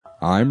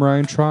I'm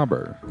Ryan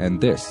Traughber,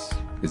 and this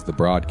is the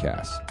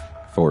broadcast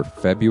for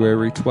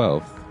February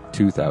 12th,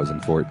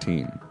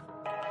 2014.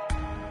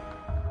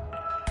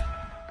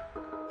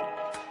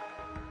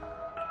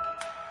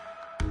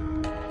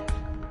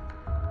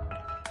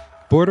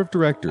 Board of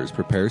Directors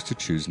prepares to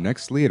choose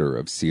next leader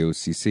of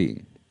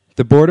COCC.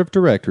 The Board of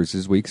Directors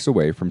is weeks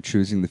away from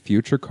choosing the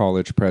future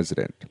college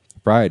president.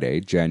 Friday,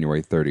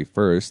 January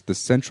 31st, the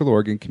Central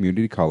Oregon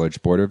Community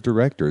College Board of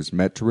Directors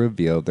met to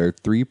reveal their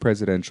three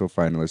presidential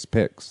finalist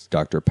picks,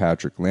 Dr.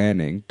 Patrick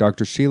Lanning,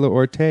 Dr. Sheila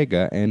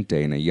Ortega, and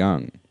Dana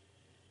Young.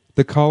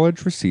 The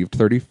college received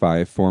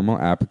 35 formal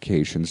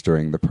applications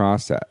during the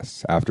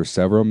process. After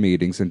several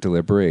meetings and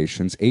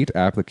deliberations, 8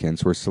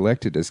 applicants were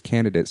selected as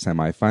candidate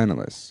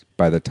semifinalists.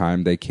 By the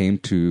time they came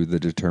to the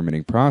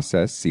determining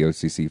process,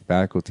 COCC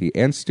faculty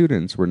and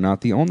students were not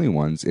the only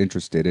ones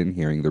interested in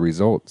hearing the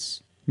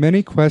results.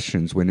 Many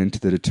questions went into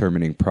the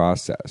determining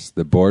process.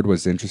 The board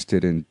was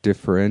interested in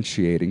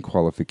differentiating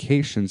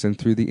qualifications, and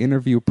through the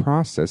interview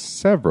process,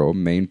 several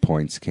main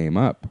points came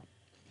up.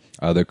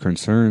 Other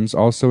concerns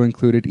also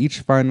included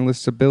each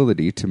finalist's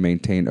ability to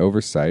maintain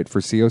oversight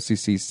for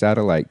COCC's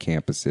satellite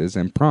campuses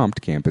and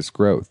prompt campus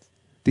growth.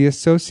 The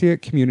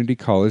Associate Community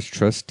College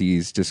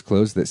trustees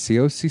disclosed that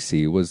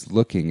COCC was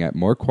looking at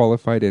more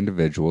qualified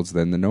individuals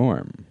than the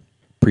norm.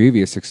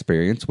 Previous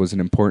experience was an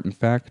important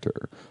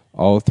factor.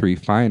 All three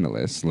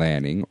finalists,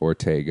 Lanning,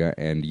 Ortega,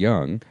 and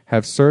Young,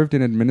 have served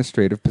in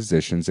administrative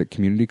positions at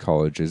community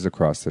colleges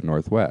across the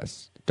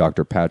Northwest.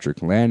 Dr.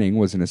 Patrick Lanning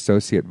was an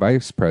associate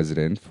vice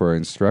president for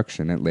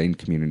instruction at Lane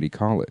Community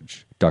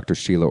College. Dr.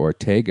 Sheila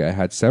Ortega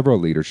had several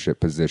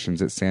leadership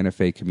positions at Santa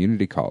Fe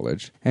Community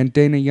College, and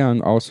Dana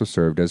Young also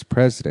served as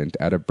president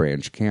at a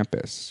branch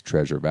campus,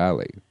 Treasure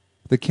Valley.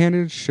 The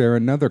candidates share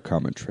another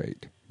common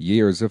trait: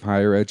 years of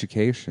higher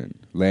education.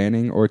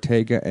 Lanning,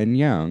 Ortega, and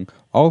Young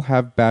all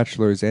have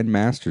bachelor's and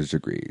master's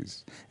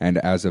degrees, and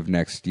as of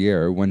next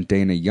year, when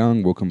Dana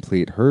Young will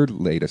complete her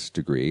latest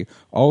degree,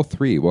 all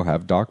three will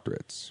have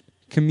doctorates.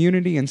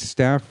 Community and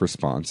staff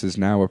response is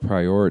now a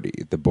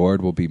priority. The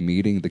board will be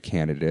meeting the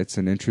candidates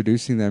and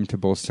introducing them to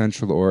both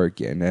Central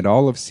Oregon and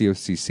all of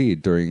COCC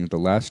during the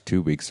last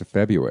 2 weeks of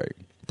February.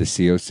 The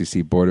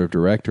COCC Board of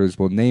Directors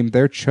will name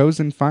their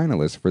chosen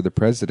finalists for the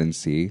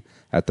presidency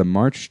at the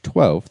March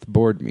 12th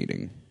board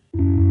meeting.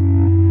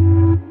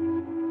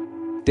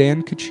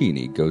 Dan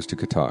Cecchini goes to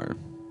Qatar.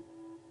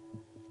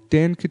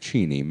 Dan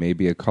Cecchini may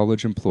be a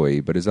college employee,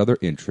 but his other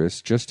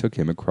interests just took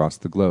him across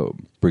the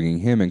globe, bringing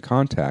him in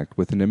contact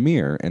with an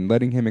emir and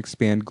letting him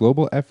expand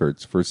global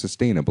efforts for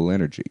sustainable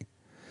energy.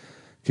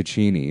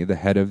 Cecchini, the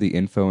head of the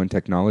Info and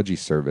Technology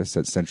Service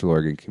at Central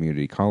Oregon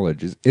Community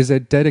College, is a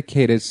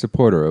dedicated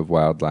supporter of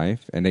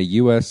wildlife and a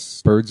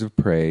U.S. Birds of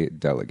Prey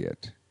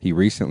delegate. He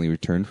recently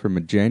returned from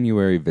a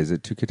January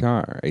visit to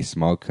Qatar, a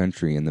small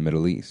country in the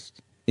Middle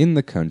East. In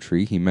the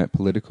country, he met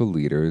political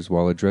leaders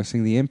while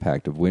addressing the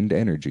impact of wind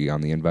energy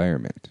on the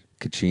environment.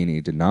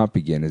 Cecchini did not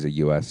begin as a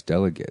U.S.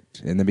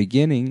 delegate. In the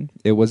beginning,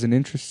 it was an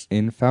interest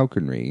in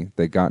falconry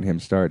that got him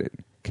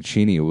started.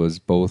 Cecchini was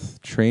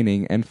both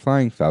training and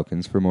flying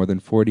falcons for more than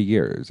 40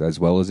 years,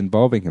 as well as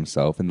involving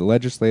himself in the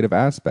legislative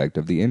aspect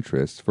of the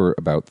interest for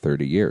about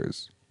 30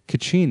 years.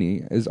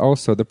 Cecchini is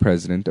also the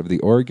president of the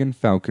Oregon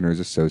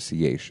Falconers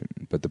Association,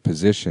 but the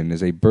position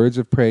as a Birds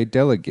of Prey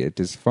delegate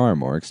is far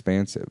more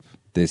expansive.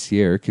 This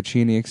year,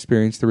 Cecchini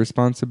experienced the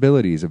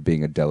responsibilities of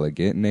being a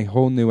delegate in a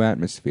whole new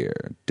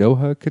atmosphere,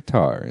 Doha,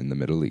 Qatar, in the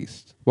Middle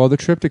East. While the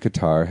trip to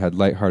Qatar had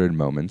lighthearted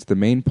moments, the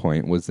main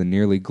point was the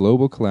nearly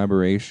global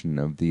collaboration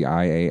of the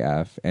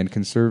IAF and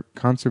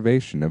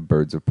conservation of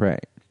birds of prey.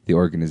 The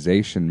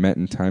organization met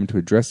in time to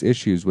address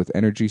issues with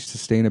energy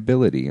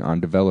sustainability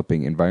on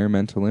developing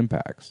environmental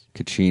impacts.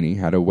 Cecchini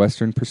had a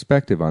Western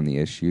perspective on the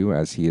issue,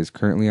 as he is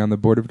currently on the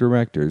board of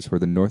directors for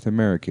the North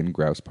American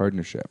Grouse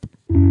Partnership.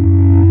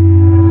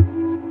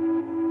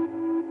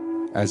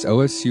 As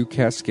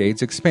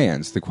OSU-Cascades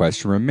expands, the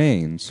question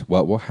remains,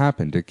 what will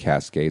happen to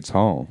Cascades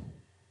Hall?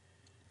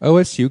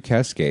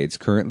 OSU-Cascades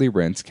currently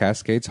rents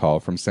Cascades Hall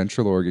from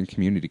Central Oregon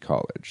Community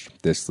College.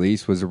 This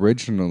lease was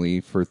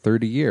originally for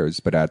 30 years,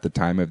 but at the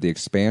time of the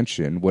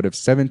expansion would have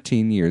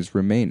 17 years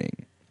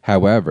remaining.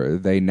 However,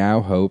 they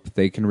now hope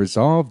they can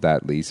resolve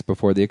that lease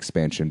before the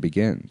expansion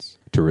begins.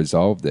 To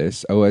resolve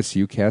this,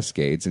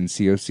 OSU-Cascades and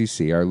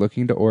COCC are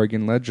looking to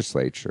Oregon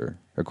legislature,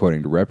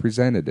 according to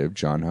Representative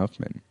John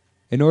Huffman.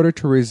 In order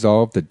to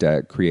resolve the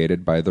debt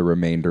created by the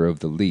remainder of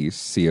the lease,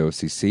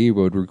 COCC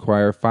would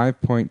require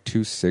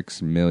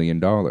 $5.26 million.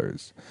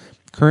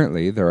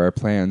 Currently, there are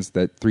plans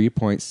that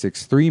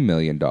 $3.63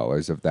 million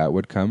of that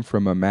would come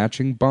from a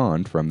matching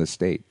bond from the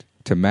state.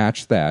 To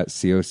match that,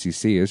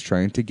 COCC is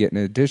trying to get an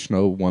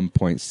additional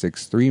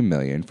 $1.63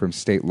 million from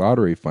state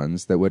lottery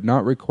funds that would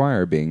not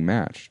require being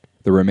matched.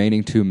 The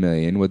remaining $2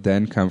 million would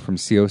then come from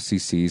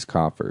COCC's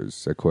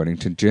coffers, according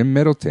to Jim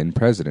Middleton,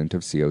 president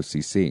of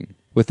COCC.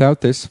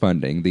 Without this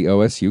funding, the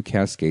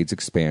OSU-Cascades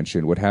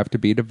expansion would have to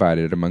be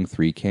divided among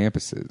 3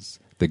 campuses.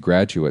 the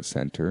Graduate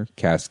Center,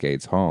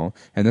 Cascades Hall,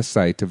 and the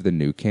site of the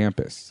new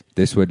campus.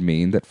 This would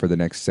mean that for the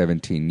next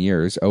 17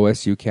 years,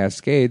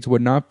 OSU-Cascades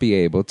would not be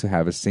able to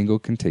have a single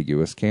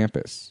contiguous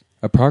campus.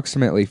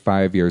 Approximately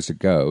 5 years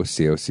ago,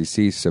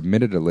 COCC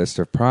submitted a list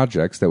of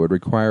projects that would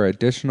require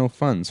additional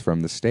funds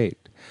from the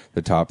state.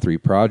 The top 3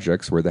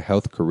 projects were the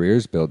Health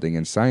Careers Building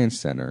and Science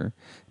Center,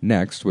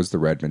 next was the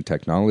Redmond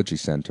Technology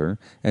Center,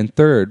 and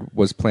third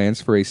was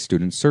plans for a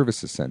Student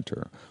Services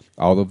Center.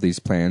 All of these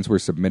plans were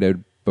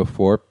submitted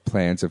before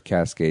plans of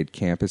Cascade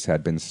campus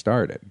had been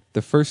started.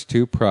 The first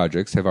 2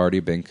 projects have already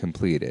been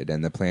completed,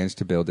 and the plans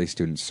to build a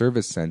student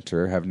service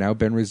center have now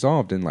been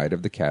resolved in light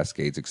of the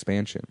Cascades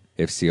expansion.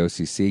 If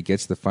COCC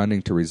gets the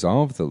funding to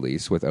resolve the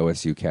lease with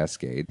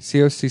OSU-Cascades,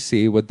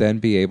 COCC would then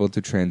be able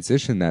to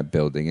transition that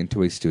building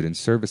into a student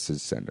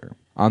services center.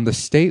 On the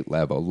state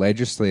level,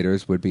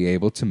 legislators would be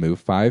able to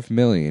move $5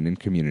 million in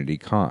community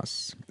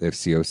costs. If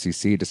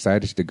COCC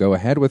decided to go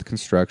ahead with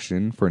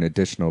construction for an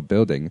additional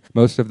building,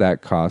 most of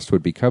that cost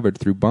would be covered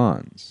through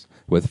bonds.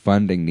 With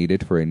funding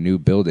needed for a new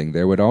building,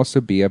 there would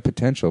also be a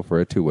potential for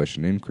a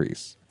tuition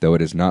increase. Though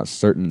it is not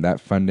certain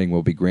that funding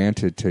will be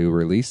granted to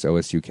release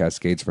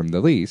OSU-Cascades from the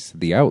lease,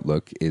 the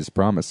outlook is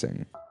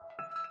promising.